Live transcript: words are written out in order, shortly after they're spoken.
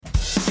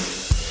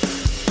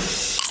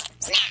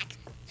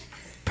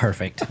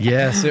perfect.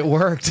 Yes, it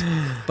worked.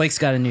 Blake's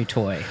got a new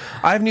toy.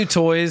 I have new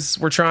toys.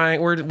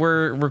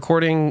 We're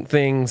recording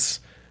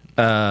things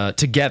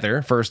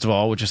together, first of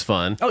all, which is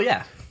fun. Oh,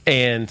 yeah.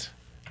 And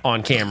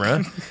on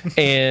camera.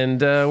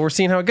 And we're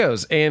seeing how it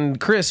goes. And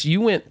Kris,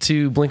 you went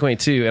to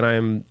Blink-182, and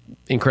I'm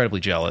incredibly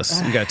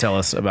jealous. You got to tell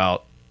us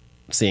about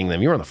seeing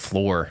them. You were on the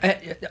floor.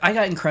 I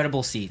got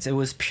incredible seats. It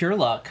was pure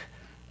luck.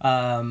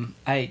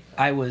 I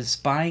was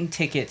buying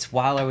tickets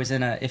while I was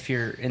if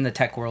you're in the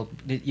tech world,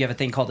 you have a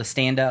thing called a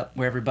stand-up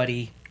where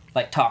everybody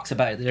like talks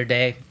about their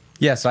day.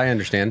 Yes, I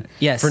understand.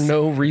 Yes. For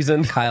no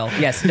reason. Kyle.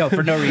 Yes, no,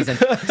 for no reason.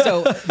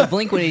 So the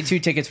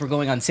Blink-182 tickets were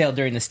going on sale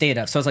during the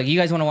stand-up. So I was like, you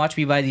guys want to watch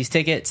me buy these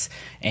tickets?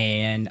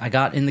 And I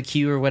got in the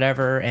queue or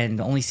whatever, and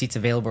the only seats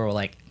available were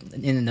like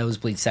in the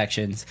nosebleed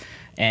sections.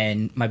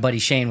 And my buddy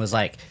Shane was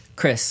like,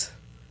 Kris,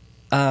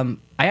 I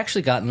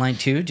actually got in line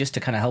too, just to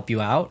kind of help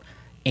you out.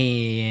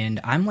 And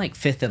I'm like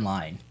fifth in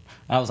line.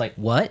 I was like,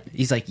 what?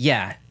 He's like,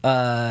 yeah,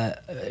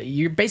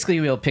 you're basically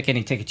able to pick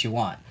any ticket you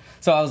want.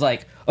 So I was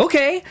like,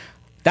 okay,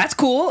 that's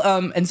cool.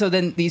 And so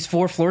then these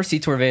 4 floor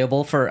seats were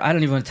available for, I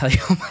don't even want to tell you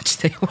how much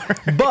they were.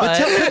 But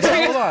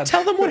hold on.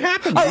 Tell them what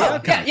happened.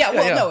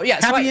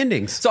 Happy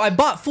endings. So I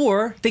bought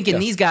 4 thinking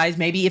these guys,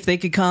 maybe if they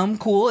could come,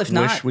 cool. If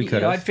not, we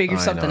could. I'd figure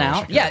something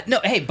out. Yeah, no,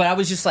 hey, but I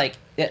was just like,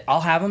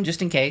 I'll have them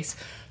just in case.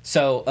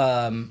 So,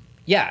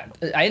 yeah,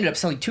 I ended up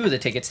selling 2 of the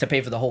tickets to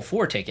pay for the whole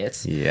 4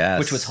 tickets. Yes.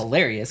 Which was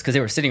hilarious because they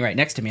were sitting right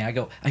next to me. I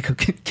go,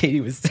 Katie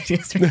was sitting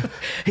next to me.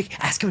 Hey,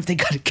 ask them if they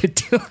got a good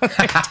deal.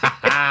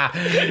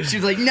 She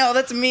was like, no,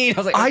 that's me. I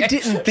was like, okay. I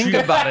didn't think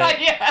about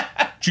it. Yeah.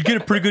 Did you get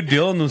a pretty good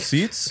deal on those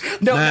seats?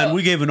 No.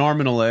 We gave an arm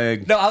and a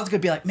leg. No, I was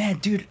going to be like, man,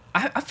 dude,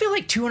 I feel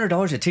like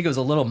 $200 a ticket was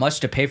a little much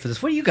to pay for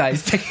this. What do you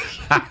guys think?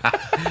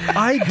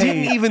 I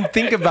didn't even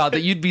think about that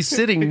you'd be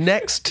sitting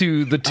next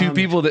to the 2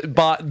 people that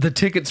bought the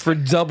tickets for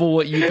double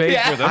what you paid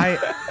for them.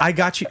 I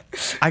got you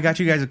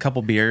guys a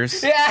couple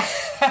beers. Yeah.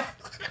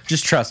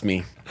 Just trust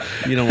me.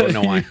 You don't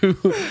know why.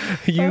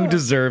 You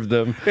deserve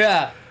them.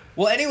 Yeah.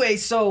 Well, anyway,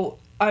 so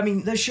I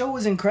mean, the show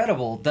was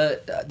incredible.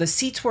 The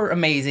seats were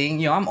amazing.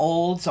 You know, I'm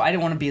old, so I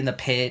didn't want to be in the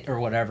pit or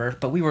whatever.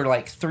 But we were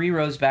like 3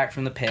 rows back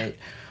from the pit.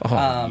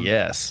 Oh,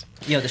 yes.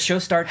 You know, the show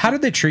started. How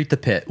did they treat the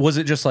pit? Was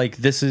it just like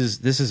this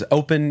is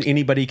open?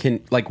 Anybody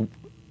can like?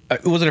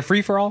 Was it a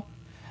free for all?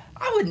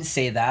 I wouldn't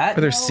say that.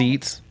 Are there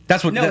seats?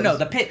 That's what. No,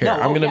 the pit. Here,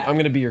 No, I'm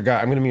gonna be your guy.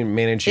 I'm gonna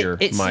manage your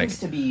it mic. seems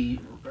to be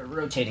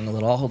rotating a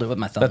little. I'll hold it with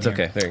my thumb. That's here.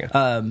 okay. There you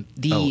go.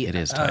 It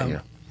is tight.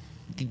 Yeah.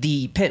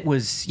 The pit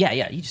was you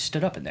just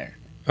stood up in there.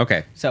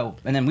 Okay. So,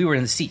 and then we were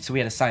in the seat, so we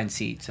had assigned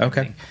seats.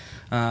 Okay.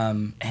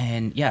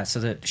 And yeah, so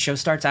the show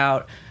starts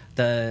out.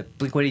 The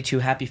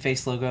Blink-182 Happy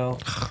Face logo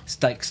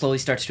slowly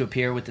starts to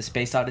appear with the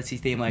Space Odyssey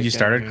theme. Like you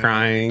started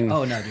crying.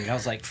 Oh no, dude! I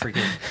was like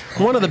freaking.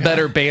 One of the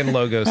better band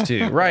logos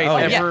too,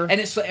 right? Yeah,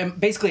 and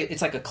basically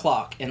it's like a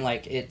clock, and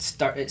like it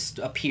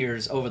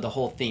appears over the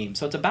whole theme.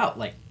 So it's about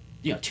like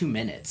 2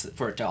 minutes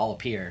for it to all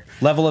appear.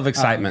 Level of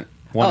excitement.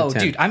 1 to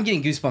 10. Dude, I'm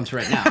getting goosebumps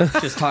right now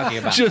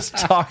just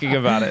talking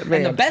about it.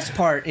 Man. And the best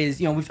part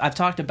is, I've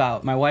talked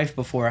about my wife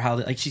before, how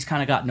like she's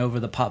kind of gotten over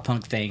the pop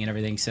punk thing and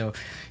everything. So,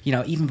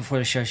 even before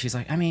the show, she's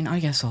like, I mean, I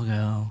guess I'll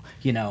go,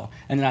 And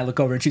then I look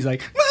over and she's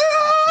like,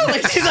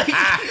 like she's like,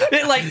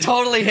 it like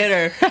totally hit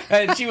her,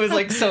 and she was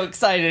like so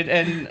excited,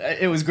 and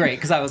it was great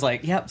because I was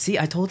like, yep, see,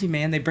 I told you,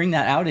 man, they bring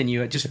that out in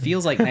you. It just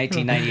feels like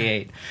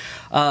 1998.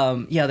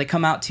 They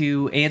come out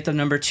to Anthem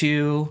number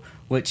 2.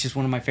 Which is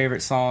one of my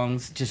favorite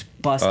songs, just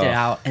busted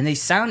out. And they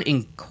sound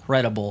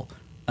incredible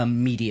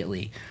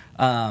immediately.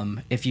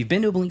 If you've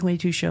been to a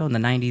Blink-182 show in the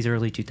 90s,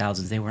 early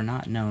 2000s, they were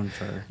not known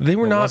for... They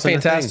were not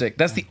fantastic.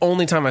 That's the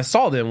only time I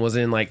saw them was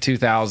in like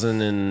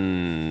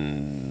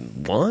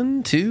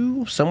 2001,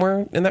 2,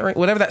 somewhere in that range.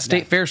 Whatever that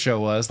State Fair show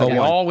was. That we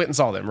all went and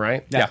saw them,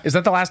 right? Yeah. Is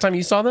that the last time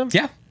you saw them?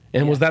 Yeah.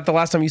 And was that the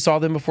last time you saw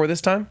them before this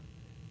time?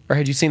 Or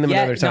had you seen them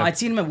another time? No, I'd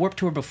seen them at Warped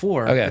Tour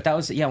before. Okay. But that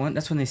was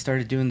that's when they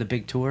started doing the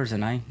big tours,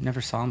 and I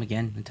never saw them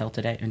again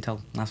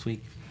until last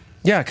week.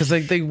 Yeah, because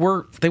they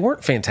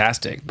weren't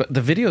fantastic, but the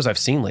videos I've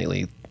seen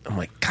lately, I'm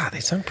like, God, they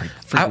sound pretty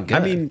freaking good.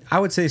 I mean, I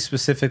would say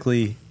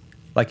specifically,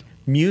 like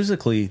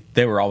musically,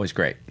 they were always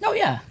great. Oh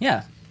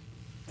yeah.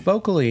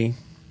 Vocally,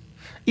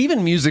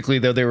 even musically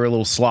though, they were a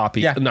little sloppy.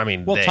 Yeah. I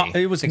mean, Tom,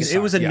 it was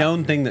a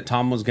known thing that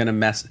Tom was going to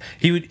mess.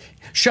 He would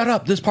shut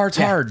up. This part's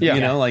hard.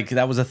 Yeah. Like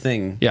that was a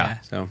thing.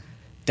 Yeah. So.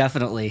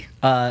 Definitely.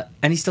 And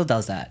he still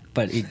does that,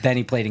 but then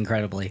he played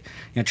incredibly.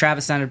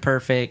 Travis sounded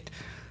perfect.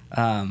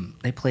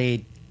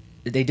 They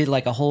did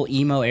like a whole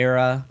emo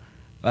era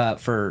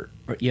for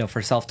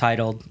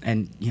self-titled,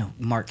 and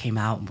Mark came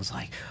out and was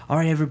like, all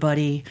right,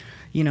 everybody,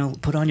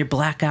 put on your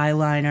black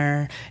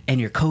eyeliner and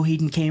your Coheed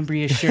and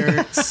Cambria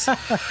shirts,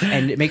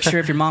 and make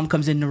sure if your mom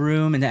comes in the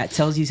room and that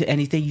tells you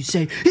anything, you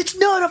say, it's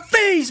not a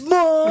phase,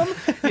 Mom!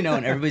 And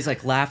everybody's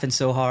like laughing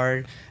so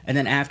hard. And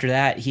then after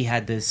that, he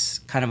had this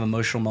kind of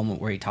emotional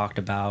moment where he talked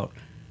about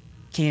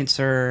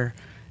cancer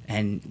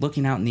and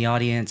looking out in the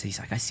audience. He's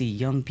like, I see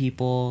young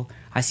people.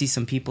 I see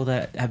some people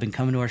that have been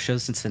coming to our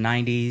shows since the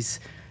 90s.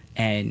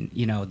 And,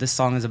 this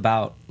song is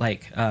about,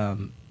 like,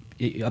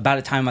 about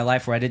a time in my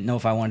life where I didn't know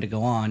if I wanted to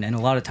go on, and a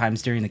lot of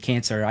times during the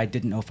cancer, I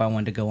didn't know if I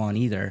wanted to go on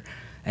either.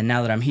 And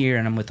now that I'm here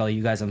and I'm with all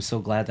you guys, I'm so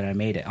glad that I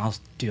made it. I was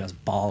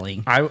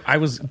bawling. I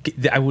was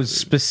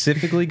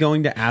specifically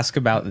going to ask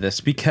about this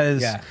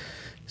because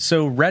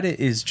so Reddit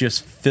is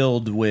just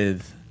filled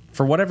with,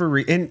 for whatever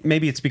reason, and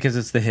maybe it's because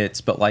it's the hits,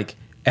 but like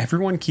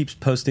everyone keeps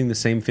posting the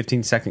same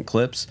 15-second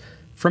clips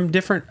from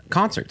different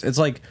concerts. It's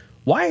like,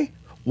 why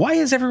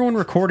is everyone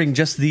recording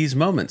just these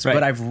moments? Right.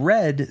 But I've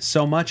read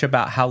so much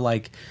about how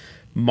like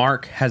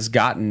Mark has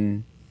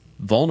gotten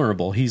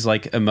vulnerable. He's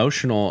like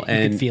emotional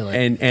and feel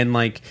it. and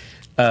like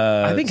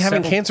I think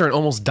having cancer and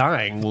almost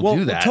dying will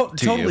do that.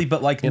 Totally,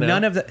 but like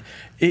none of that.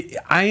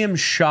 I am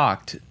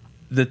shocked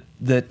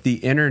that the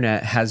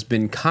internet has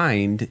been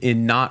kind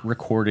in not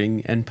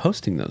recording and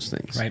posting those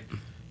things. Right.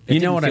 You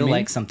know what I mean? Feel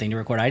like something to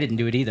record. I didn't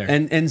do it either.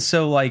 And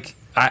so like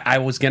I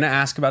was going to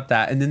ask about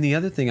that, and then the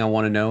other thing I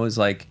want to know is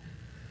like,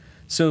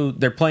 so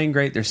they're playing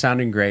great, they're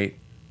sounding great.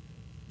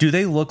 Do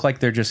they look like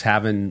they're just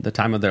having the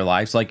time of their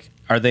lives? Like,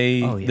 are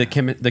they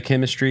the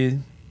chemistry?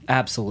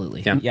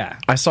 Absolutely. Yeah.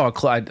 I saw a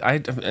clip. I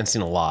haven't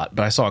seen a lot,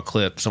 but I saw a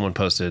clip someone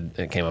posted.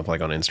 It came up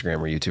like on Instagram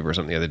or YouTube or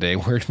something the other day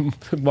where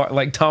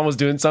like Tom was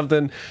doing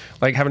something,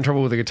 like having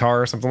trouble with a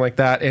guitar or something like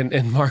that,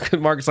 and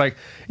Mark's like,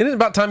 "Isn't it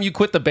about time you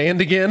quit the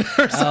band again?"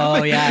 or something?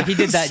 Oh yeah, he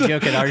did that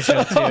joke at our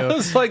show too. I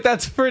was like,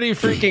 "That's pretty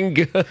freaking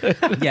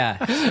good." Yeah,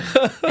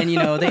 and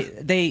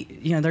they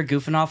they're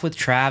goofing off with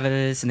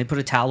Travis, and they put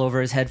a towel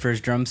over his head for his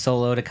drum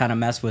solo to kind of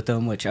mess with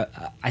him, which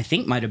I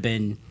think might have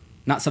been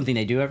not something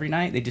they do every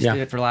night. They just did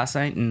it for last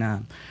night,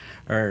 and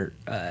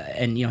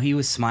he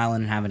was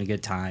smiling and having a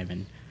good time,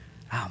 and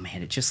oh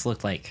man, it just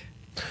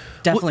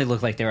definitely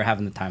looked like they were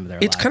having the time of their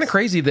lives. It's kind of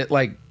crazy that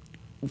like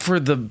for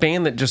the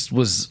band that just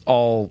was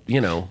all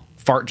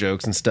fart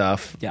jokes and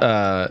stuff.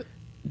 Yeah.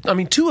 I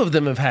mean, 2 of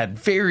them have had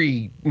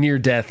very near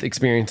death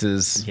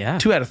experiences. Yeah.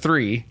 2 out of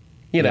 3.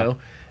 You know,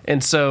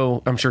 and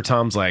so I'm sure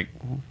Tom's like.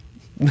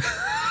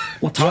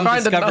 Well, Tom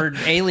discovered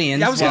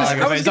aliens while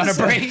everybody's on a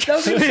break.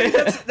 That's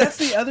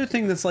the other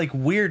thing that's like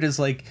weird is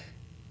like,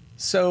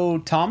 so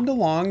Tom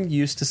DeLonge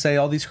used to say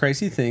all these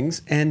crazy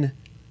things, and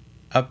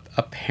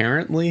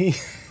apparently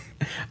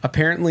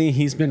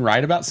he's been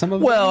right about some of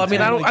them. Well, I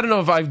mean, I don't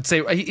know if I'd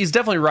say he's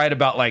definitely right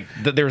about like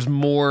that. There's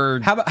more.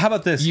 How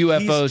about this?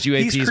 UFOs,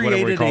 UAPs, he's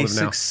whatever we call them now. He's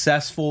created a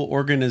successful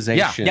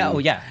organization.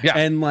 Yeah.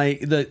 And like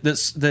that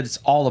it's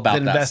all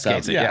about that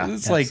stuff. It's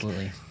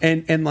Absolutely.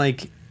 like and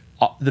like.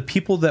 The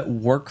people that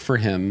work for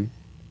him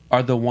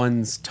are the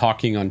ones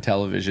talking on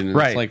television. And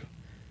It's like,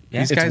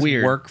 these guys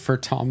weird. work for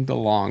Tom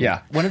DeLonge.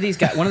 Yeah. One of those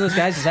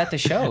guys is at the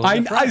show.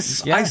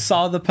 I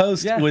saw the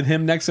post with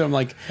him next to him.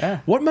 Like,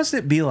 what must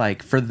it be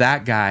like for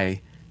that guy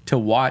to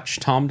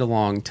watch Tom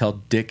DeLonge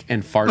tell dick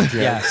and fart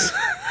jokes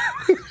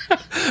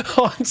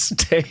on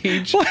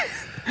stage?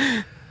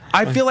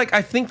 I feel like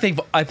I think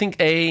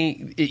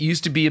it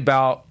used to be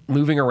about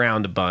moving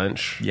around a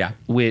bunch,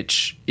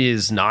 which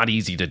is not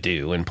easy to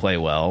do and play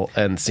well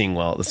and sing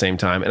well at the same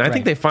time. And I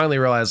think they finally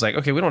realized like,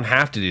 okay, we don't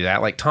have to do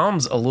that. Like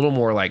Tom's a little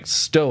more like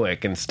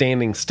stoic and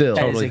standing still.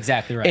 That is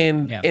exactly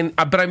right.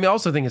 But I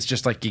also think it's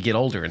just like you get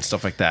older and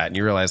stuff like that, and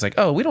you realize like,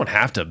 oh, we don't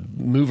have to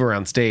move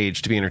around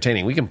stage to be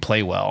entertaining. We can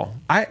play well.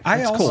 I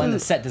also cool. And the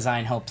set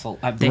design helps.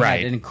 They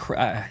had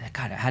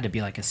God, it had to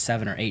be like a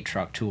 7 or 8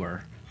 truck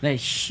tour. They had a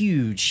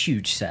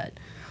huge set.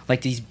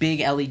 Like these big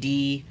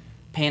LED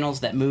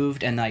panels that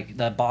moved, and like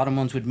the bottom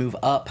ones would move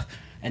up,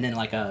 and then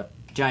like a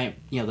giant,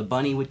 the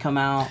bunny would come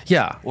out.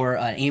 Yeah. Or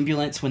an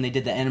ambulance when they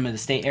did the Enema of the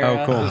State era.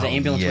 Oh, cool. It was an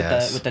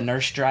ambulance with the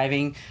nurse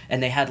driving,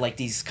 and they had like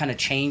these kind of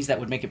chains that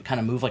would make it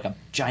kind of move like a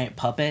giant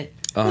puppet.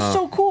 It was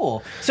so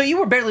cool. So you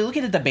were barely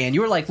looking at the band.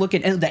 You were like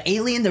looking at the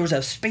alien. There was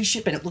a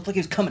spaceship, and it looked like it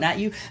was coming at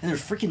you, and there were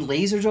freaking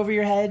lasers over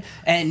your head.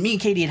 And me and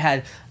Katie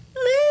had a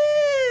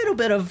little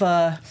bit of...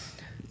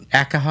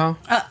 alcohol?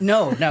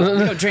 No, we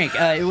don't drink.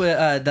 It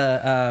was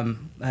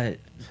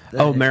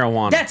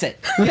marijuana. That's it.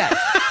 Yeah.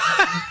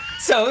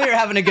 So we were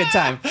having a good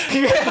time.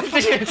 I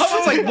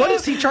was like, what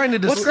is he trying to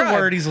describe? What's the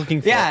word he's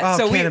looking for? Yeah.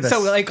 Cannabis. I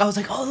was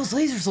like, oh, those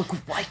lasers look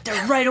like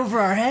they're right over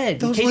our head.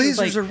 Those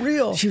lasers are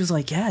real. She was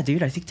like, yeah,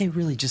 dude, I think they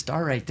really just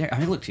are right there. I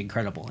mean, it looked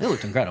incredible. So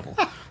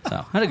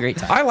I had a great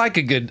time. I like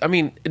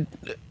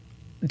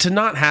to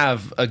not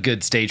have a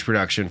good stage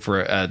production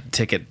for a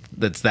ticket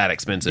that's that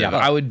expensive,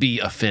 I would be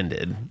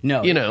offended.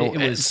 No, it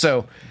was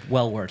so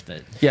well worth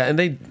it. Yeah,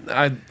 and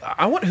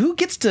I want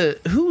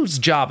whose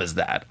job is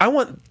that? I'm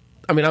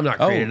not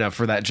creative enough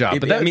for that job,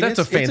 but that's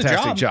a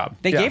fantastic job.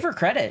 They gave her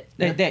credit.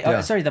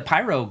 The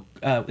pyro.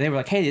 They were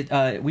like,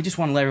 "Hey, we just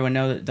want to let everyone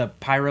know that the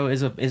pyro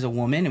is a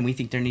woman, and we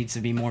think there needs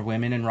to be more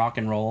women in rock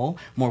and roll,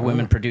 more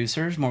women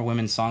producers, more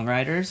women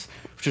songwriters,"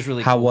 which is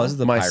really cool. How was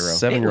the My pyro?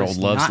 7-year-old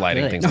loves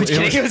lighting things. No, it was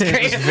great. It was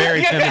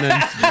very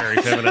feminine. Very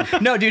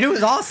feminine. No, dude, it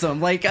was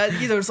awesome. Like,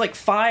 there was like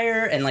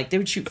fire, and like they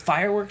would shoot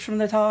fireworks from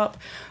the top.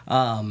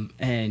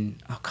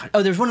 And oh god,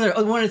 there's one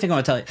other thing I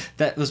want to tell you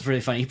that was really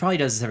funny. He probably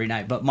does this every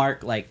night, but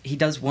Mark, like, he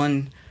does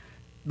one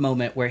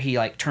moment where he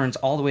like turns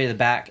all the way to the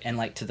back and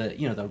like to the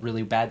the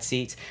really bad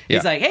seats.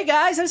 He's like, "Hey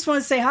guys, I just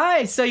want to say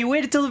hi. So you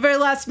waited till the very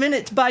last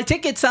minute to buy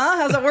tickets, huh?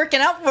 How's it working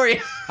out for you?"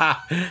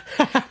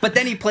 But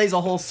then he plays a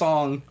whole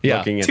song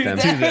looking at them.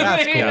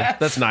 That's cool.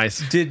 That's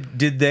nice.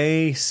 Did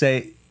they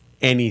say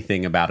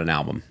anything about an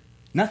album?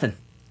 Nothing.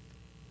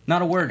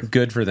 Not a word.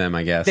 Good for them,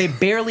 I guess. They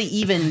barely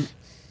even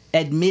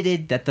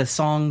admitted that the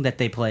song that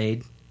they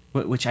played,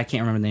 which I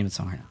can't remember the name of the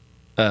song right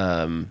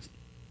now.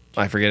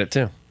 I forget it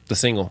too. The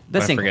single. I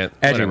forget.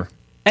 Edging. Whatever.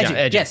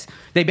 Edging. Yes.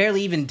 They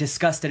barely even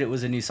discussed that it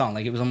was a new song.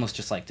 Like, it was almost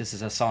just like, this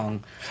is a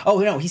song. Oh,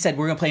 no, he said,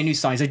 we're going to play a new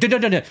song. He's like,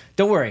 no,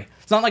 don't worry.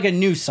 It's not like a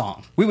new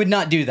song. We would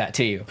not do that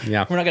to you.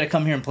 Yeah. We're not going to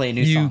come here and play a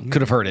new song. You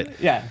could have heard it.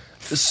 Yeah.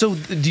 So,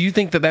 do you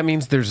think that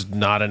means there's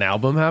not an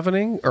album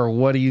happening? Or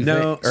what do you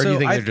think? Or do you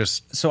think they're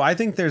just... So, I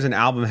think there's an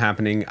album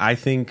happening. I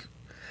think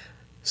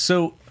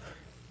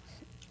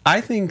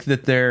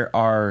that there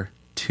are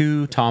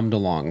 2 Tom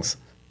DeLonges.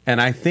 And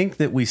I think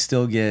that we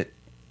still get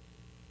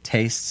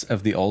tastes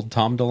of the old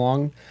Tom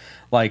DeLonge,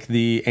 like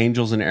the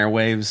Angels and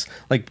Airwaves.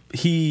 Like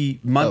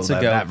months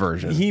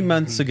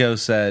ago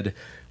said,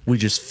 "We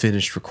just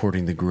finished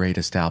recording the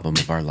greatest album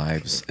of our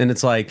lives," and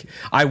it's like,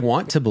 I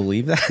want to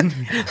believe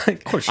that. Like,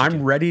 of course,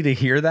 I'm ready to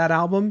hear that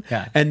album.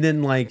 Yeah. And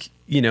then, like,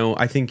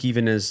 I think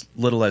even as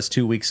little as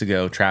 2 weeks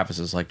ago, Travis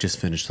is like, "Just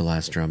finished the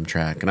last drum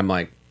track," and I'm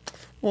like,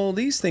 well,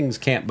 these things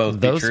can't both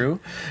be true.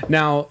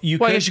 Now, I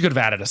guess you could have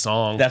added a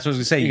song. That's what I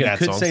was going to say. You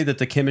could say that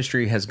the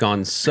chemistry has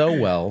gone so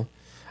well.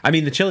 I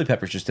mean, the Chili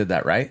Peppers just did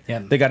that, right? Yeah.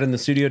 They got in the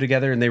studio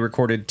together and they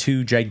recorded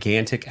 2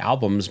 gigantic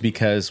albums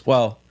because,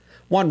 well,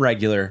 one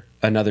regular,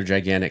 another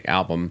gigantic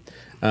album.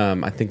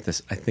 I think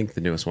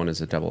the newest one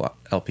is a double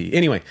LP.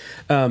 Anyway,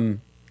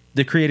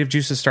 the creative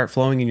juices start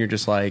flowing and you're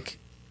just like,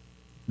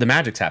 the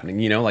magic's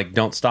happening, like,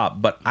 don't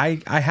stop. But I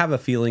have a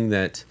feeling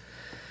that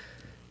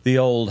the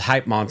old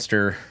hype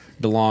monster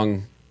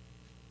DeLonge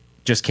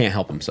just can't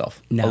help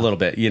himself a little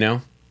bit,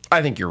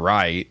 I think you're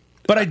right.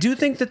 But I do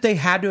think that they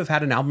had to have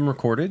had an album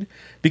recorded,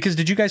 because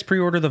did you guys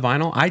pre-order the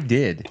vinyl? I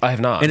did. I have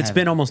not. And it's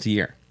been almost a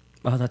year.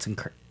 Oh,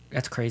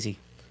 that's crazy.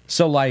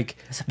 So, like,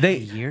 Has it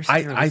been a year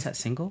since they released that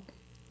single?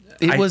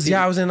 It was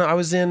I was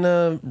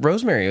in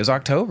Rosemary. It was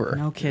October.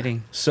 No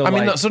kidding. So, I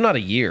mean, so not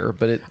a year,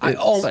 but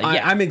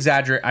I'm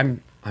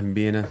exaggerating. I'm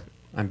being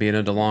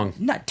a DeLonge.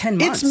 Not 10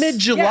 months. It's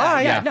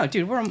mid-July. Yeah. No,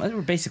 dude,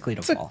 we're basically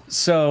to fall.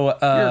 So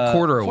you're a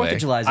quarter 4th away. of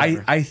July's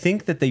over. I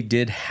think that they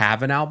did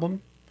have an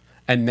album,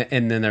 and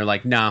then they're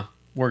like, nah,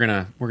 we're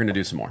gonna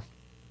do some more.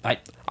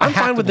 I'm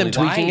fine with them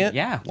tweaking it.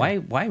 Yeah. Why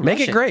make rush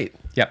it great?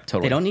 Yep,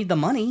 totally. They don't need the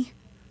money.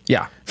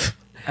 Yeah.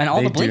 And all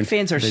They the Blink do-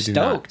 fans are they do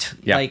not. stoked.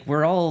 Yeah. Like,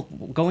 we're all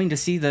going to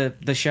see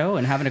the show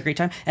and having a great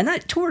time. And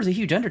that tour is a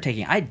huge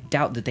undertaking. I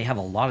doubt that they have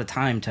a lot of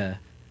time to...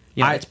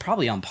 it's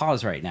probably on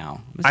pause right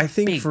now. It's I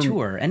think a big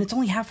tour, and it's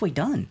only halfway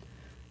done.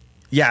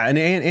 Yeah,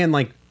 and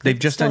like, they've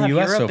just still done have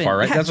US so Europe far,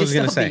 right? and- That's what I was yeah,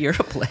 going to still have say. the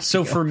Europe left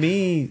So to go. for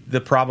me,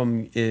 the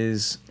problem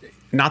is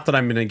not that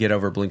I'm going to get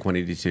over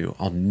Blink-182.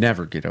 I'll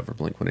never get over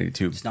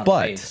Blink-182. It's not a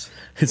but phase.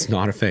 it's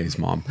not a phase,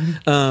 Mom.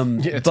 It's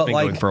but been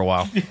like, going for a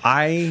while.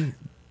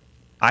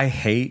 I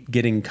hate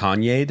getting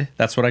Kanye'd.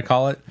 That's what I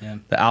call it. Yeah.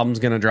 The album's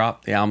going to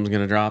drop. The album's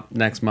going to drop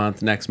next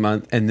month,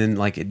 and then,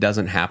 like, it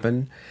doesn't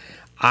happen.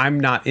 I'm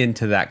not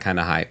into that kind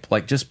of hype.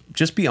 Like,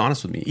 just be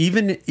honest with me.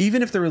 Even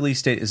if the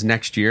release date is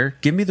next year,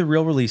 give me the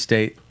real release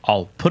date.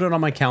 I'll put it on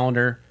my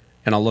calendar,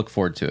 and I'll look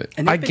forward to it.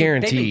 And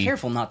guarantee they've been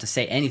careful not to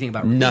say anything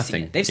about releasing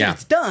Nothing. it. They've said Yeah.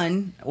 it's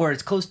done or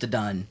it's close to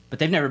done, but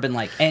they've never been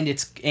like, and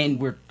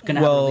we're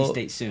gonna have a release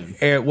date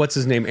soon. What's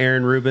his name?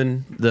 Aaron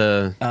Rubin.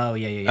 Oh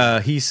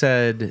yeah. He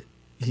said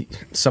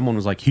someone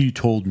was like, he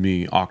told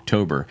me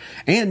October,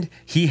 and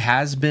he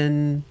has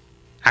been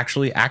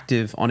actually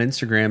active on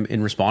Instagram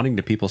in responding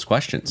to people's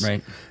questions.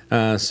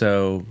 Right.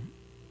 So,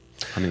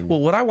 I mean, Well,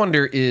 what I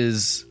wonder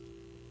is,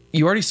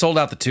 you already sold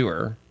out the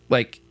tour.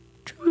 Like,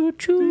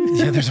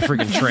 yeah, there's a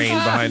freaking train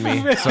behind me.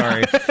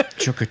 Sorry.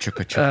 chugga,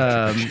 chugga,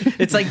 chugga.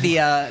 It's like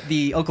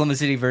the Oklahoma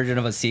City version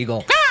of a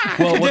seagull.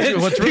 Well,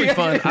 what's really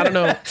fun, I don't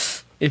know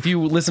if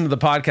you listened to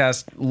the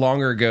podcast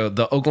longer ago,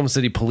 the Oklahoma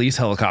City police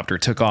helicopter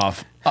took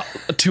off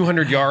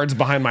 200 yards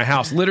behind my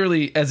house.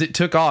 Literally, as it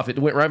took off, it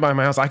went right by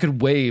my house. I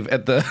could wave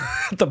at the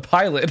the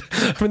pilot.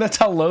 I mean, that's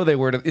how low they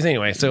were.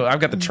 Anyway, so I've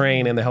got the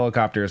train and the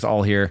helicopters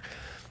all here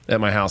at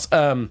my house.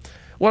 What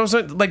was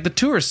like, the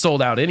tour is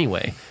sold out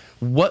anyway.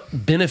 What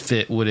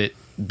benefit would it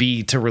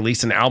be to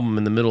release an album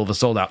in the middle of a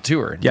sold out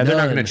tour? Yeah, they're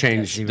not None. going to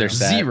change Yeah, their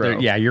set. zero.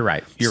 Yeah, you're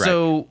right. You're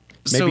right.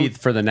 Maybe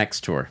for the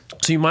next tour.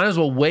 So you might as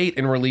well wait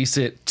and release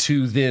it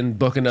to then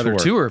book another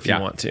tour if you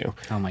want to.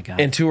 Oh my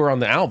God. And tour on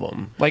the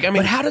album. Like, I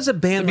mean, But how does a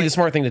band that'd be the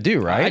smart thing to do,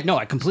 right? No,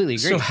 I completely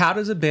agree. So how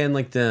does a band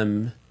like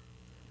them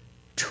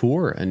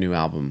tour a new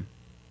album?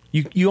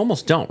 You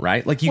almost don't,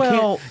 right? Like,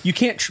 you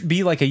can't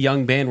be like a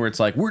young band where it's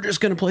like, we're just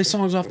going to play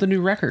songs off the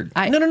new record.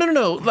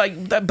 No.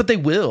 Like, but they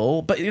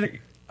will. But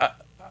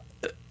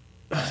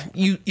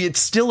it's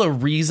still a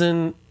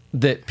reason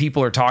that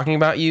people are talking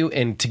about you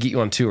and to get you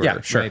on tour. Yeah,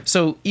 sure. Right?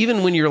 So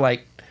even when you're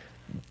like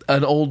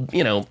an old,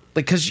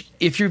 because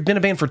if you've been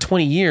a band for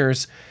 20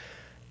 years,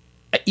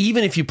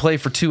 even if you play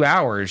for 2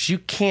 hours, you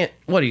can't.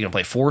 What are you gonna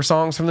play? 4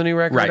 songs from the new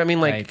record? Right. I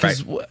mean, like,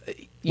 because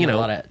you know,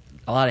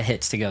 a lot of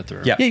hits to go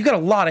through. Yeah. Yeah, you've got a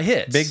lot of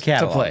hits, big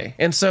catalog to play,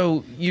 and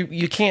so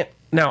you can't.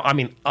 Now, I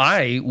mean,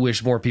 I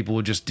wish more people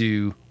would just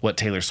do what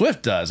Taylor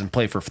Swift does and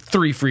play for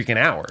 3 freaking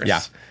hours.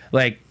 Yeah,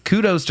 like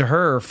kudos to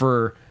her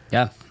for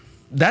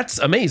That's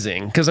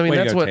amazing because I mean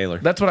that's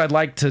what I'd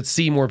like to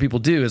see more people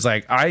do is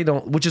like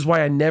which is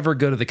why I never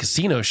go to the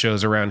casino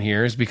shows around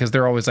here is because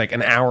they're always like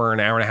an hour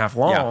and a half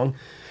long,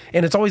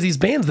 and it's always these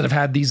bands that have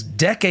had these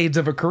decades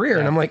of a career,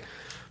 and I'm like,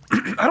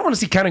 I don't want to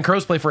see Counting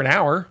Crows play for an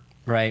hour,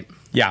 right?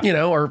 Yeah, you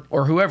know,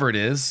 or whoever it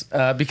is,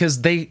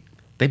 because they've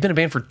been a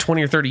band for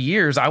 20 or 30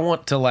 years. I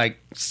want to like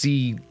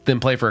see them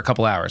play for a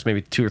couple hours,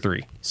 maybe 2 or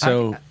 3.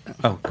 So,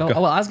 go.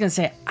 Well, I was going to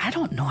say, I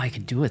don't know I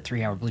could do a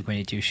 3-hour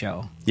Blink-182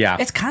 show. Yeah.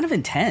 It's kind of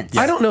intense.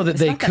 I don't know that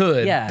they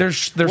could. Their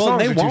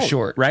songs are too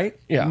short. Right?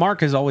 Yeah.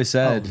 Mark has always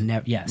said,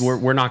 yes.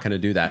 we're not going to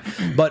do that.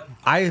 But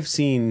I have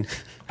seen...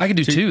 I could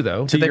do 2,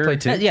 though. Did they play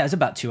 2? Yeah, it's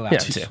about 2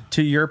 hours. Yeah, 2.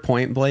 To your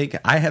point, Blake,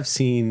 I have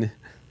seen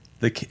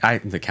the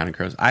Counting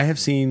Crows. I have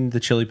seen the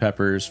Chili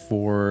Peppers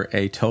for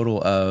a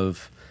total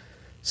of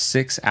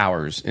 6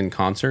 hours in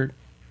concert,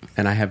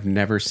 and I have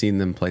never seen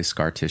them play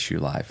Scar Tissue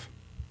live.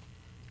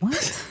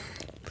 What?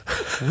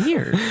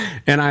 Weird.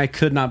 And I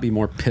could not be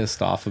more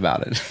pissed off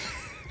about it.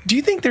 Do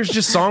you think there's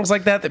just songs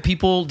like that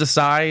people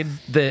decide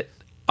that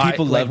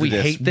people we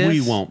hate this? We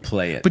won't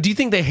play it. But do you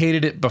think they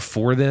hated it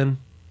before then?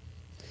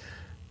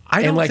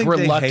 I don't think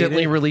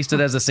reluctantly released it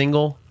as a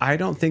single? I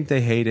don't think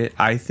they hate it.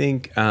 I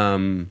think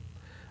John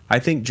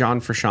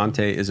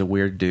Frusciante is a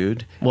weird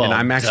dude. Well, and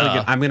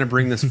I'm going to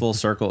bring this full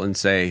circle and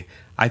say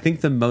I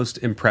think the most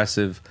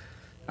impressive.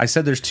 I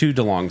said there's 2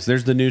 DeLonges.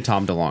 There's the new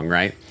Tom DeLonge,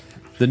 right?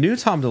 The new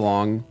Tom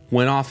DeLonge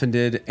went off and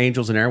did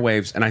Angels and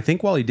Airwaves, and I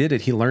think while he did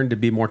it, he learned to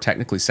be more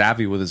technically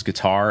savvy with his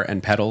guitar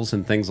and pedals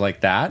and things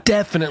like that.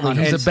 Definitely,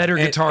 he's a better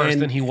guitarist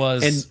than he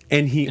was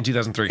in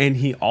 2003. And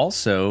he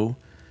also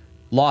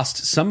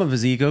lost some of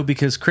his ego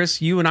because,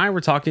 Kris, you and I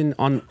were talking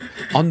on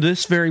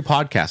this very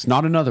podcast,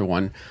 not another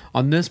one.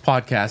 On this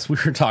podcast, we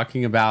were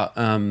talking about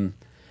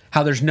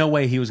how there's no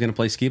way he was going to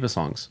play Skiba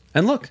songs.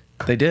 And look,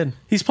 they did.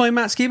 He's playing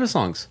Matt Skiba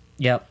songs.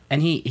 Yep,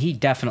 and he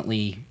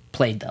definitely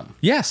played them.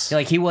 Yes.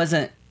 Like, he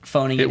wasn't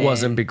phoning it in. It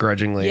wasn't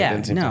begrudgingly.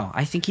 Yeah, no,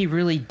 I think he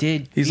really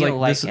did feel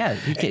like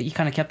he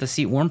kind of kept the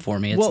seat warm for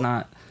me. It's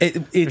not...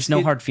 there's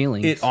no hard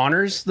feelings. It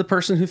honors the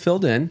person who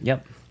filled in.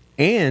 Yep.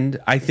 And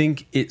I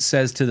think it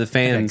says to the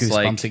fans,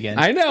 like, again.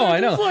 I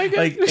know.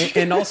 Like,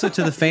 and also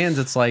to the fans,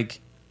 it's like,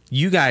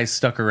 you guys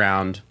stuck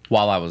around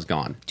while I was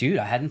gone. Dude,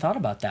 I hadn't thought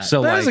about that.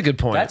 So that's a good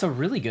point. That's a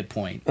really good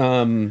point.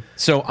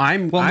 So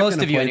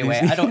most of you anyway.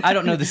 I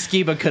don't know the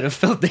Skiba could have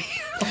filled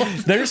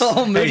the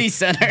whole Moody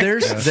Center.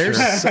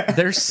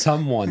 There's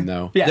someone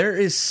though. Yeah. There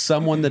is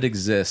someone that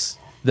exists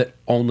that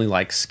only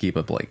likes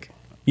Skiba Blake.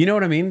 You know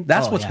what I mean?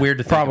 That's what's weird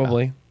to think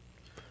Probably. about.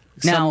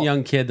 Some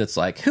young kid that's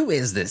like, who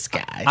is this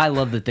guy? I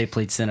love that they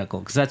played Cynical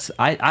because that's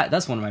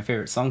one of my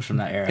favorite songs from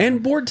that era.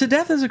 And Bored to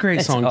Death is a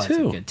great song too. It's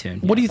a good tune.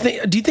 What do you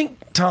think? Do you think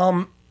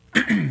Tom?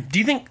 Do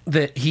you think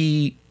that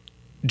he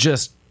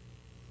just?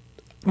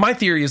 My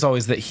theory is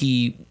always that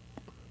he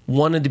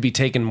wanted to be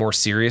taken more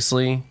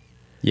seriously.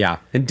 Yeah,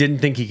 and didn't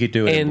think he could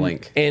do it in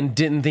Blink. And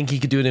didn't think he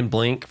could do it in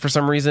Blink for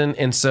some reason.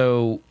 And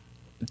so,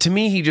 to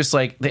me, he just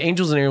like the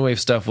Angels and Airwave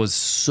stuff was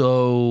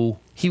so.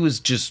 He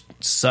was just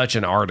such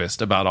an artist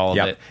about all of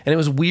it, and it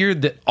was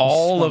weird that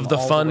all of the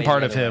fun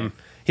part of him,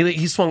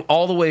 he swung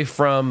all the way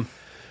from,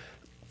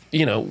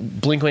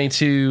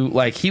 Blink-182.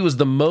 Like, he was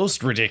the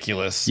most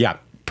ridiculous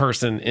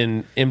person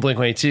in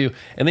Blink-182,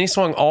 and then he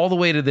swung all the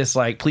way to this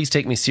like, please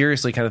take me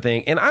seriously kind of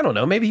thing. And I don't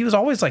know, maybe he was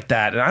always like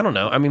that, and I don't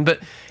know. I mean, but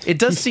it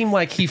does seem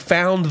like he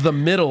found the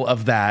middle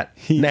of that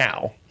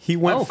now. He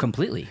went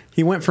completely.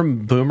 He went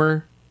from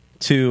Boomer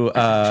to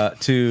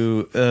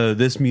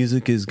this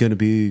music is going to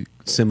be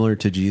similar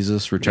to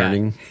Jesus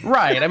returning. Yeah.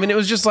 Right. I mean, it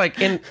was just like,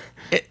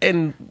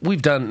 and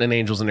we've done an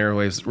Angels and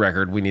Airwaves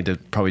record. We need to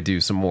probably do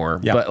some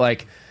more. Yeah. But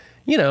like,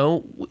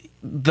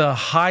 the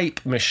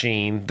hype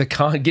machine,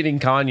 getting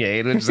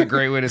Kanye, which is a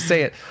great way to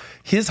say it.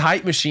 His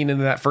hype machine in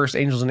that first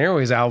Angels and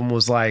Airwaves album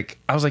was like,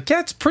 I was like,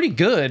 yeah, it's pretty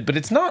good, but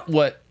it's not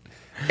what.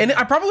 And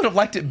I probably would have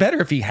liked it better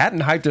if he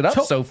hadn't hyped it up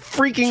so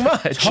freaking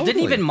much. Totally.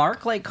 Didn't even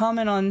Mark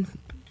comment on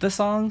the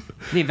song,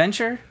 The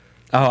Adventure?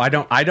 Oh, I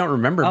don't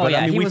remember. Oh, but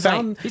yeah, I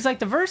mean, he's like,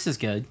 the verse is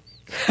good.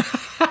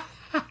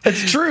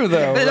 It's true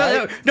though.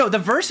 Right? No, the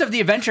verse of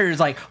The Adventure is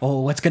like,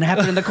 oh, what's going to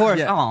happen in the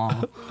chorus?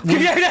 Aw.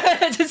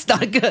 It's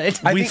not good.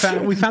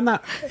 We found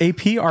that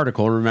AP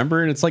article,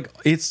 remember? And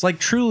it's like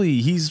truly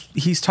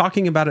he's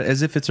talking about it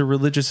as if it's a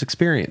religious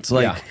experience.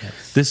 Like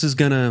this is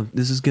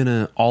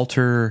gonna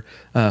alter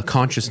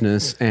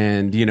consciousness,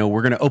 and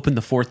we're gonna open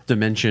the fourth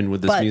dimension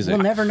with this music.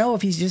 We'll never know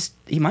if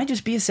he might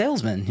just be a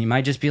salesman. He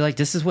might just be like,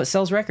 this is what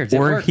sells records.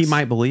 Or he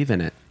might believe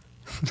in it.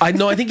 I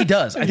think he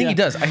does. I think he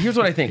does. Here's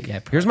what I think.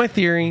 Here's my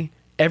theory.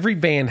 Every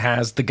band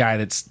has the guy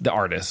that's the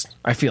artist.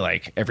 I feel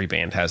like every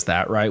band has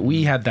that, right?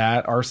 We had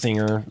that. Our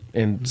singer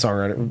and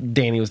songwriter,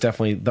 Danny, was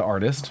definitely the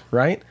artist,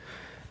 right?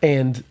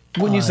 And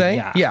wouldn't you say?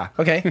 Yeah.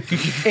 Okay.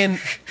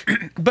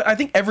 But I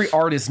think every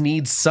artist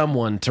needs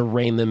someone to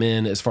rein them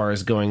in as far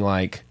as going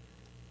like,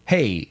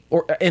 hey,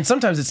 and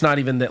sometimes it's not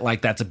even that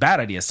like that's a bad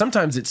idea.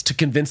 Sometimes it's to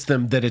convince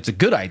them that it's a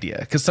good idea.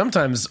 Because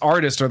sometimes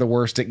artists are the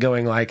worst at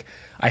going like,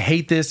 I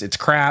hate this, it's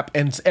crap,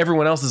 and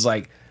everyone else is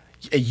like,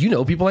 you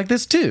know, people like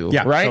this too,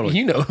 right? Totally.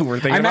 You know who we're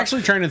thinking. I'm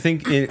actually trying to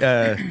think.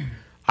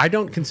 I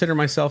don't consider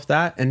myself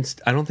that, and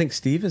I don't think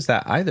Steve is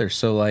that either.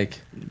 So like.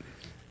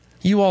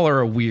 You all are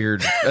a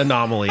weird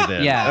anomaly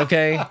then. Yeah.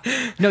 Okay?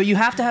 No, you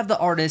have to have the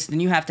artist,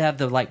 and you have to have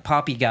the like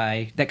poppy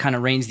guy that kind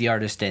of reins the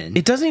artist in.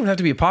 It doesn't even have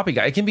to be a poppy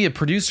guy. It can be a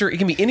producer. It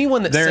can be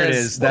anyone that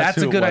says that's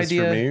a good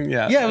idea. For me.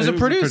 Yeah, it was a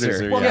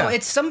producer. Well, no,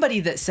 it's somebody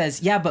that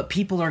says, yeah, but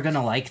people are going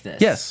to like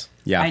this. Yes.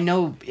 Yeah. I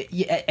know,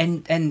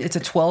 and it's a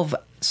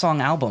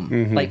 12-song album.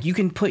 Mm-hmm. Like, you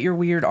can put your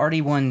weird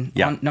arty one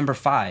on number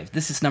 5.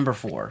 This is number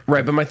 4.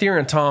 Right, but my theory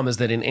on Tom is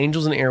that in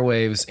Angels and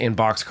Airwaves and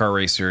Boxcar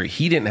Racer,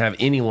 he didn't have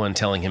anyone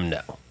telling him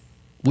no.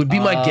 Would be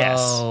my guess.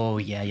 Oh,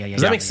 yeah.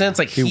 Does that make sense?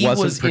 Like he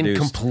was in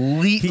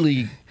complete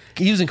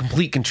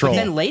control. And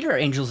then later,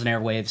 Angels and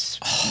Airwaves,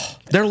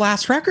 their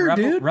last record,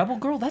 dude. Rebel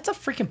Girl. That's a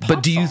freaking pop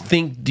But do you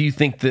song.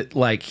 think that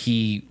like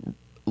he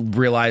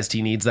realized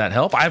he needs that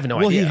help? I have no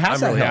idea. Well, he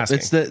has that help. Asking.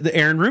 It's the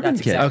Aaron Rubin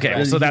kid. Exactly okay,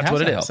 well, so that's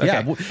what it is.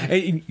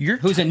 Okay. Yeah,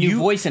 who's a new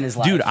voice in his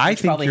life? Dude, I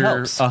think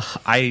you're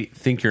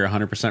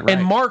 100% right.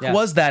 And Mark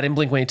was that in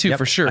Blink-182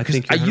 for sure.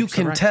 Because you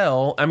can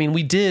tell. I mean,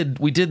 we did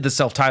the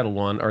self-titled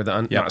one or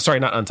the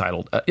not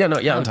untitled.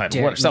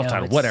 Untitled,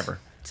 self-titled, whatever.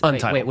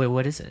 Untitled. Wait,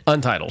 what is it?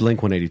 Untitled.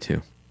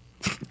 Blink-182.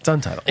 It's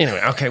untitled.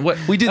 Anyway, okay. What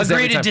we did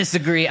agree to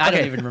disagree. I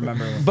don't even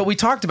remember. But we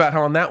talked about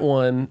how on that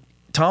one,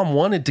 Tom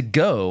wanted to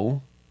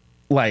go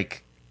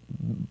like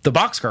the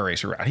Boxcar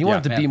Racer route. He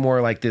wanted to be more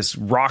like this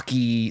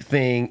rocky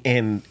thing.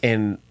 And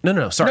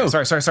sorry.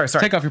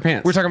 Take off your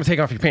pants. We're talking about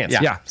take off your pants.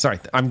 Yeah. Sorry,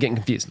 I'm getting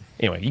confused.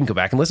 Anyway, you can go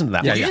back and listen to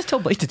that. Yeah, you just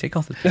told Blake to take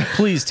off the pants.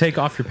 Please take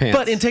off your pants.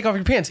 But in take off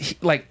your pants,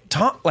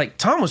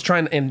 Tom was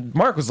trying, and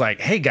Mark was like,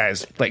 "Hey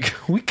guys, like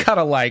we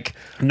gotta like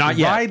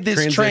ride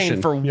this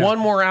train for one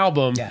more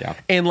album." Yeah.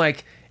 And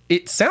like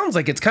it sounds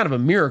like it's kind of a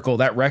miracle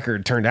that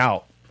record turned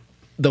out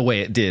the way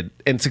it did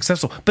and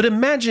successful. But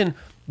imagine.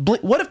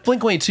 What if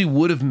Blink-182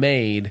 would have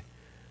made?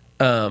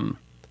 I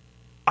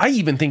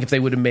even think if they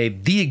would have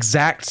made the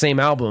exact same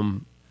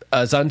album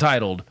as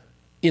Untitled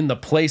in the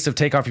place of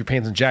Take Off Your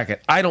Pants and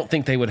Jacket, I don't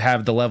think they would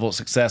have the level of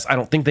success. I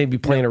don't think they'd be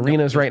playing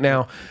arenas right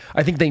now.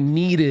 I think they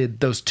needed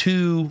those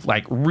two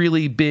like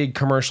really big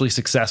commercially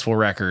successful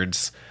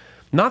records.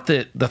 Not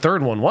that the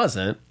third one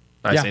wasn't.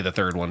 I say the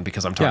third one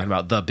because I'm talking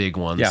about the big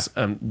ones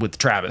with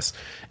Travis,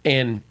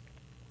 and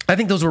I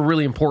think those were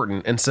really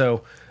important. And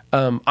so.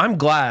 I'm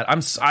glad.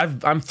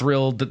 I'm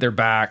thrilled that they're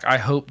back. I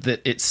hope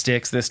that it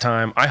sticks this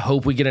time. I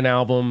hope we get an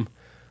album.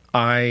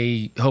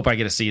 I hope I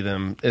get to see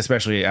them,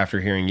 especially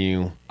after hearing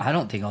you. I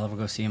don't think I'll ever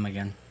go see them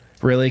again.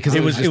 Really? Because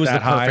it was the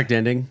perfect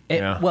ending.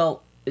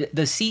 Well,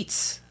 the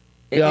seats.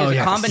 It was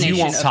a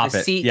combination of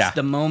the seats,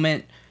 the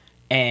moment,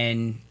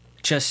 and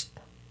just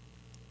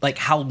like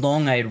how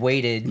long I had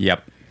waited.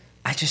 Yep.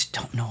 I just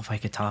don't know if I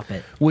could top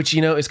it. Which,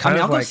 is kind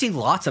of I'll go see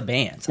lots of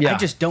bands. I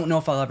just don't know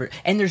if I'll ever...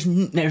 And there's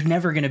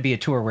never going to be a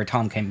tour where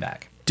Tom came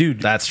back.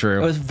 Dude. That's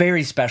true. It was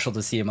very special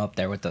to see him up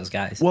there with those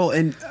guys. Well,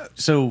 and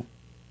so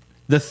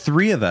the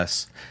three of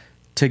us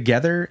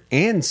together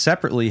and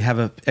separately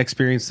have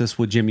experienced this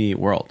with Jimmy Eat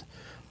World.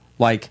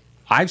 Like,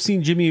 I've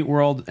seen Jimmy Eat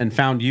World and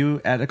found you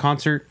at a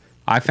concert.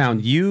 I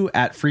found you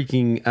at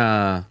freaking...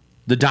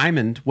 the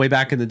Diamond way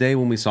back in the day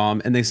when we saw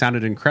them, and they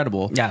sounded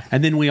incredible. Yeah.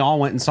 And then we all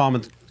went and saw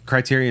them at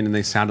Criterion, and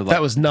they sounded like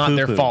that was not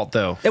their fault,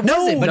 though. It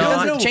wasn't, but it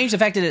doesn't change the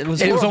fact that it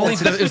was. It was only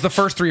it was the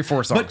first 3 or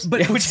 4 songs.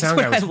 But which sound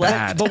was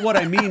bad. But what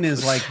I mean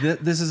is, like,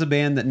 this is a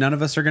band that none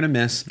of us are going to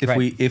miss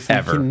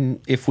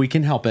if we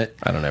can help it.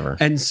 I don't ever.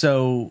 And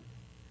so,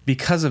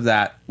 because of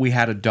that, we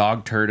had a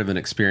dog turd of an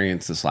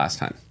experience this last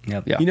time.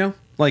 Yep. Yeah.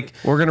 Like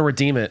we're going to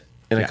redeem it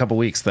in a couple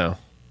weeks, though.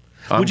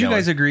 Would you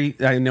guys agree?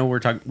 I know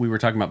we were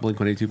talking about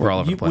Blink-182. We're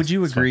all over the place. Would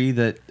you agree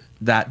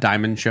that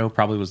Diamond show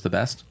probably was the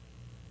best?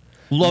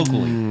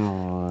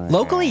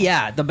 Locally,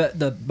 yeah.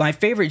 My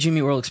favorite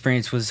Jimmy World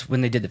experience was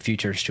when they did the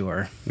Futures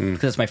tour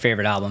because it's my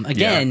favorite album.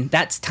 Again,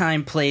 that's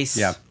time, place.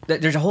 Yeah.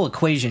 There's a whole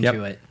equation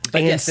to it.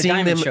 But and the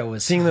Diamond show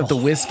was seeing them at the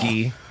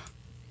Whiskey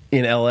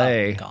in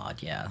L.A. Oh God,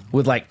 yeah.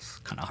 With like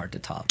kind of hard to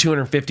top.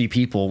 250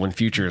 people when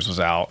Futures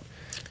was out.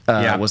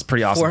 Was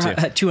pretty awesome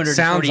too.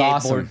 248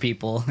 awesome. Bored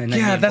people. And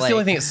that's the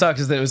only thing that sucks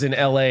is that it was in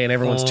L.A. and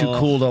everyone's too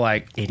cool to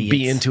like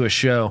be into a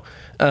show.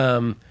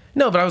 No,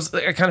 but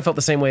I kind of felt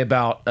the same way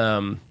about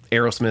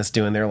Aerosmith's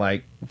doing their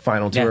like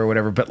final tour or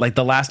whatever. But like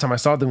the last time I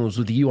saw them was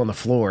with you on the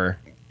floor,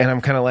 and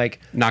I'm kind of like,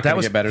 that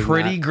was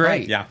pretty great.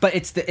 Right. Yeah, but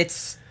it's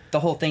the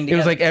whole thing together. It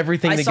was like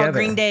everything together. I saw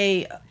Green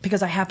Day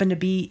because I happened to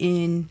be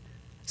in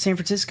San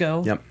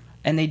Francisco. Yep.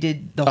 And they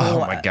did the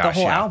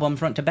whole album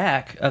front to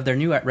back of their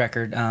new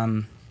record.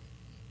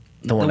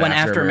 The one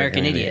after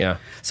American Idiot. Yeah.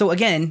 So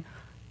again,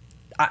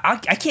 I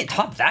can't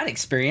top that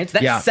experience,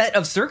 that set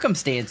of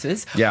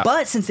circumstances. Yeah.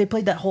 But since they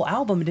played that whole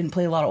album and didn't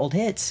play a lot of old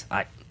hits,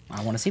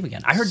 I want to see him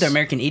again. I heard the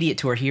American Idiot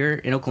tour here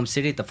in Oklahoma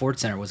City at the Ford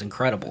Center was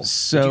incredible.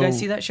 So, did you guys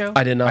see that show?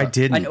 I did not. I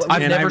didn't.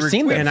 I've never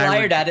seen We them.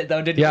 flyered at it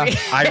though, didn't we?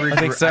 I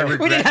think so. We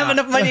didn't have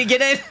enough money to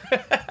get in.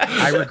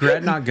 I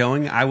regret not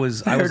going. I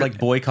was like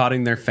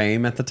boycotting their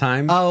fame at the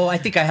time. Oh, I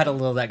think I had a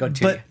little of that go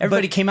too.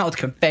 Everybody came out with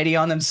confetti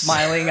on them,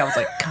 smiling. I was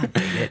like, God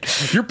dang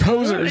it! You're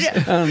posers. Did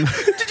you have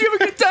a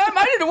good time?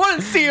 I didn't want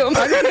to see them.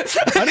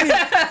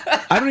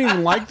 I don't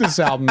even like this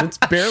album. It's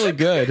barely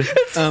good.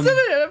 I'm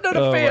not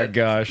a fan. Oh my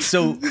gosh.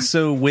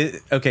 So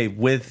with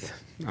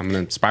I'm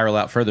going to spiral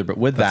out further, but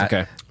with That's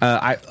that,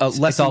 okay.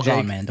 Less Than all Jake,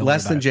 gone, man. Don't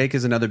Less worry Than about Jake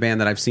is another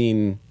band that I've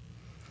seen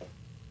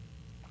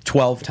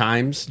 12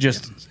 times.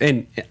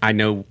 And I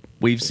know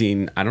we've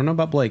seen. I don't know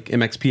about Blake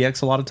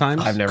MXPX a lot of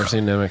times. I've never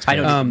seen MXPX. I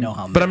don't even know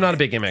how many. But I'm not a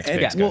big MXPX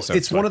guy. Well, so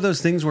it's one of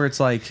those things where it's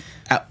like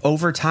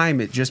over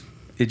time it just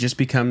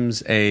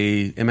becomes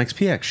a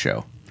MXPX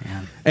show.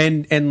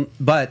 Yeah.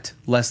 But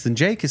Less Than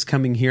Jake is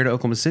coming here to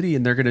Oklahoma City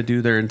and they're going to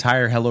do their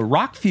entire Hello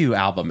Rockview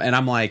album, and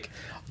I'm like,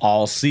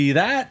 I'll see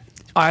that.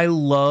 I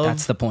love.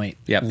 That's the point.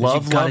 Yep.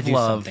 Love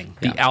the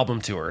Yeah. album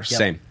tours.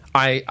 Same.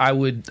 I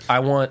want We've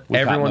got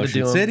everyone to Motion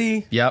do them.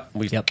 City. Yep.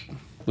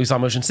 We saw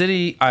Motion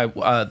City.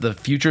 The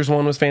Futures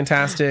one was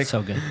fantastic.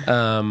 So good.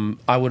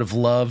 I would have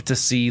loved to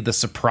see the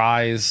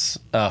surprise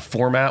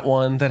format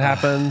one that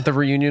happened, the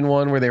reunion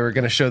one where they were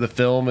going to show the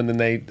film and then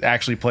they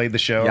actually played the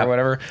show or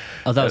whatever.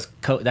 Oh, that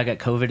got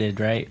COVIDed,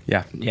 right?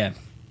 Yeah. Yeah.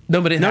 No,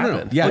 but it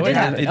happened. No. Yeah, it did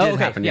happen. It Oh, did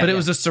okay. happen. Yeah, But it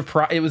was a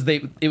surprise. It was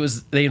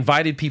they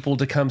invited people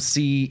to come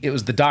see. It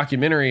was the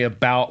documentary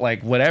about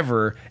like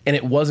whatever, and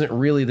it wasn't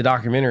really the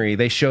documentary.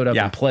 They showed up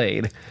and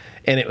played,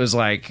 and it was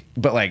like,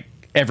 but like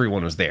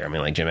everyone was there. I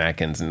mean, like Jim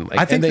Atkins and like,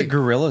 I think the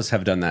Gorillas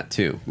have done that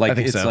too. Like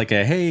it's so. like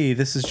hey,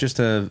 this is just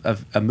a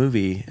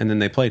movie, and then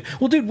they played.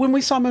 Well, dude, when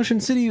we saw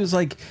Motion City, it was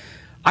like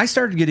I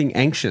started getting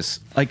anxious.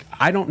 Like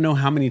I don't know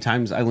how many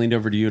times I leaned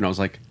over to you and I was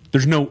like,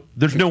 "There's no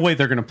way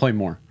they're going to play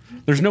more."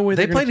 There's no way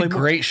they they're played play a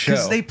great show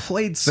because they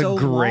played so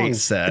great long.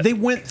 set. They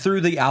went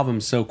through the album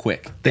so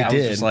quick. They I was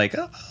did. just like,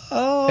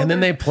 oh, and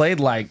then they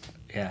played like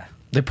Yeah.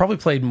 they probably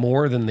played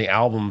more than the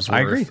album's I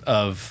agree. worth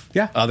of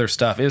other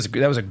stuff.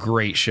 That was a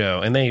great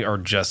show, and they are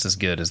just as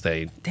good as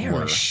they They're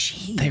were.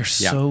 machines. They're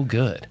so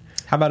good.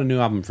 How about a new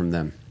album from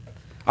them?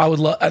 I would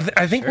love.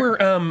 I think we're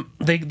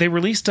they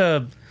released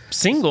a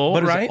single,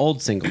 But it was right? an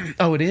old single.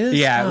 Oh, it is.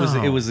 Yeah,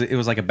 Oh. it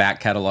was like a back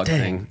catalog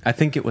thing. I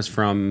think it was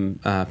from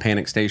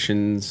Panic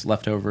Station's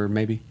Leftover,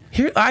 maybe.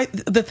 Here,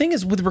 the thing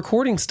is with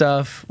recording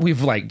stuff,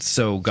 we've like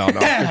so gone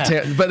off,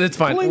 but it's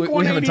fine.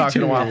 We haven't talked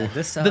in a while.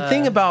 The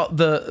thing about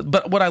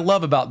but what I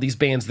love about these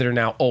bands that are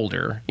now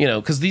older,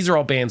 because these are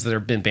all bands that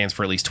have been bands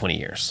for at least 20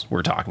 years.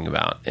 We're talking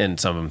about, and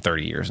some of them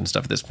 30 years and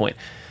stuff at this point.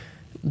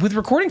 With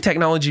recording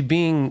technology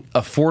being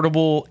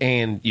affordable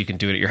and you can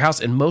do it at your house,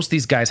 and most of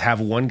these guys have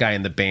one guy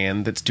in the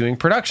band that's doing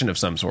production of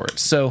some sort.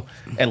 So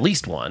at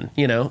least one,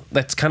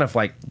 that's kind of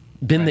like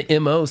been the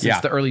MO since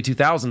the early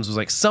 2000s was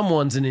like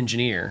someone's an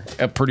engineer,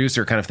 a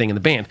producer kind of thing in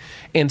the band.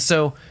 And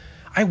so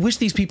I wish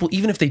these people,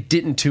 even if they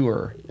didn't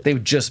tour, they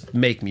would just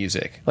make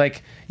music.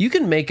 Like you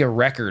can make a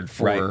record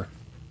for,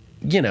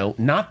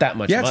 not that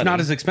much money. Yeah, it's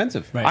not as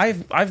expensive. Right.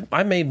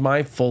 I made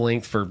my full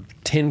length for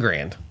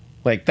 $10,000.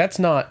 Like that's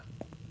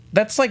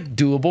like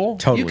doable.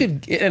 Totally. You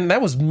could, and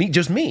that was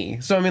just me.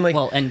 So I mean, like,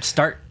 Well, and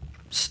start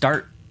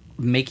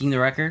making the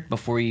record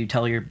before you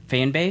tell your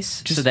fan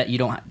base, so that you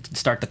don't have to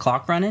start the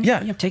clock running. yeah,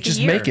 take just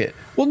a year. make it.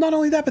 Well, not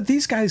only that, but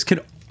these guys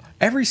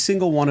every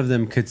single one of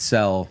them could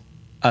sell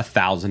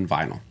 1,000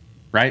 vinyl,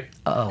 right?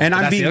 Oh, and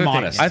I'm That's the being other thing.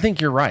 modest. I think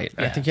you're right.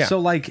 I think So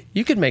like,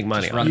 you could make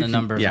money. Run on the it.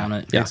 numbers on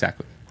it.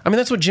 exactly. I mean,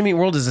 that's what Jimmy Eat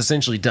World has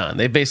essentially done.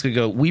 They basically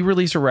go, we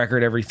release a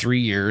record every 3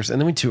 years, and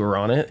then we tour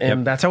on it,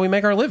 and that's how we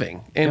make our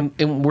living.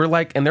 And we're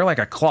like, and they're like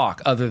a clock,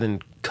 other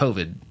than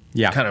COVID,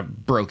 kind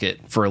of broke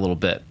it for a little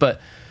bit. But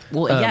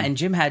and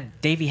Jim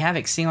had Davey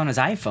Havok sing on his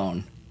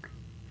iPhone.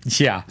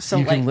 Yeah. So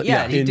he's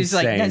just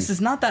like, insane. this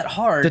is not that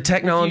hard. the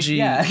technology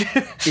Yeah.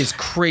 is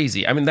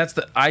crazy. I mean,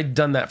 I'd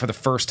done that for the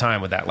first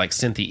time with that like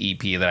synthy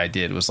EP that I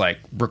did, was like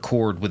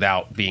record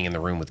without being in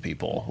the room with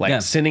people,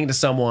 like sending it to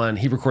someone.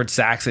 He recorded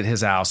sax at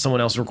his house,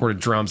 someone else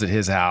recorded drums at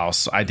his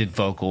house, I did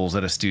vocals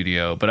at a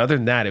studio, but other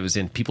than that it was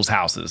in people's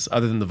houses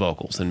other than the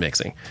vocals and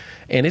mixing.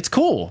 And it's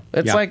cool.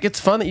 It's like, it's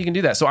fun that you can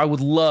do that. So I would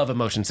love a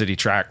Motion City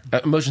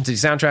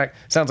soundtrack.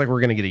 Sounds like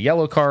we're gonna get a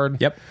Yellow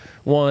Card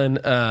one,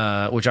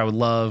 which I would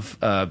love,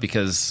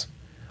 because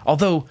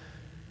although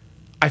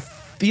I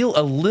feel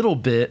a little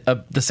bit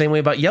the same way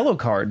about Yellow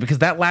Card, because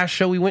that last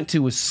show we went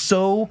to was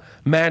so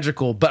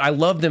magical, but I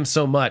love them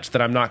so much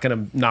that I'm not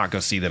going to not go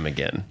see them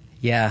again.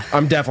 Yeah.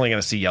 I'm definitely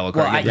going to see Yellow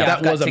Card again. I've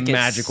That got was a tickets,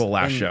 magical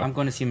last and show. I'm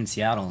going to see him in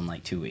Seattle in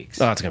like 2 weeks.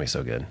 Oh, it's going to be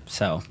so good.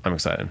 So I'm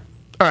excited.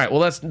 All right,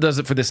 well, that does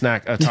it for this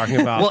snack. Talking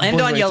about we'll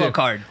end on Blink-182. Yellow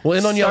Card. We'll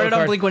end on Yellow Started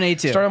on Card.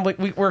 Blink-182. Start on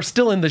Blink. We're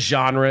still in the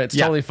genre. It's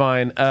totally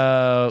fine.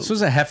 This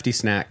was a hefty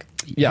snack.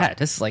 yeah,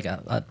 this is like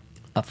a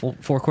full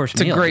 4-course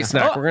meal. It's a great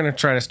snack. Oh. We're going to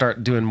try to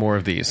start doing more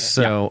of these.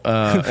 So,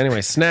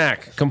 anyway,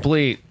 snack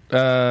complete.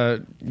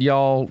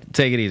 Y'all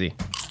take it easy.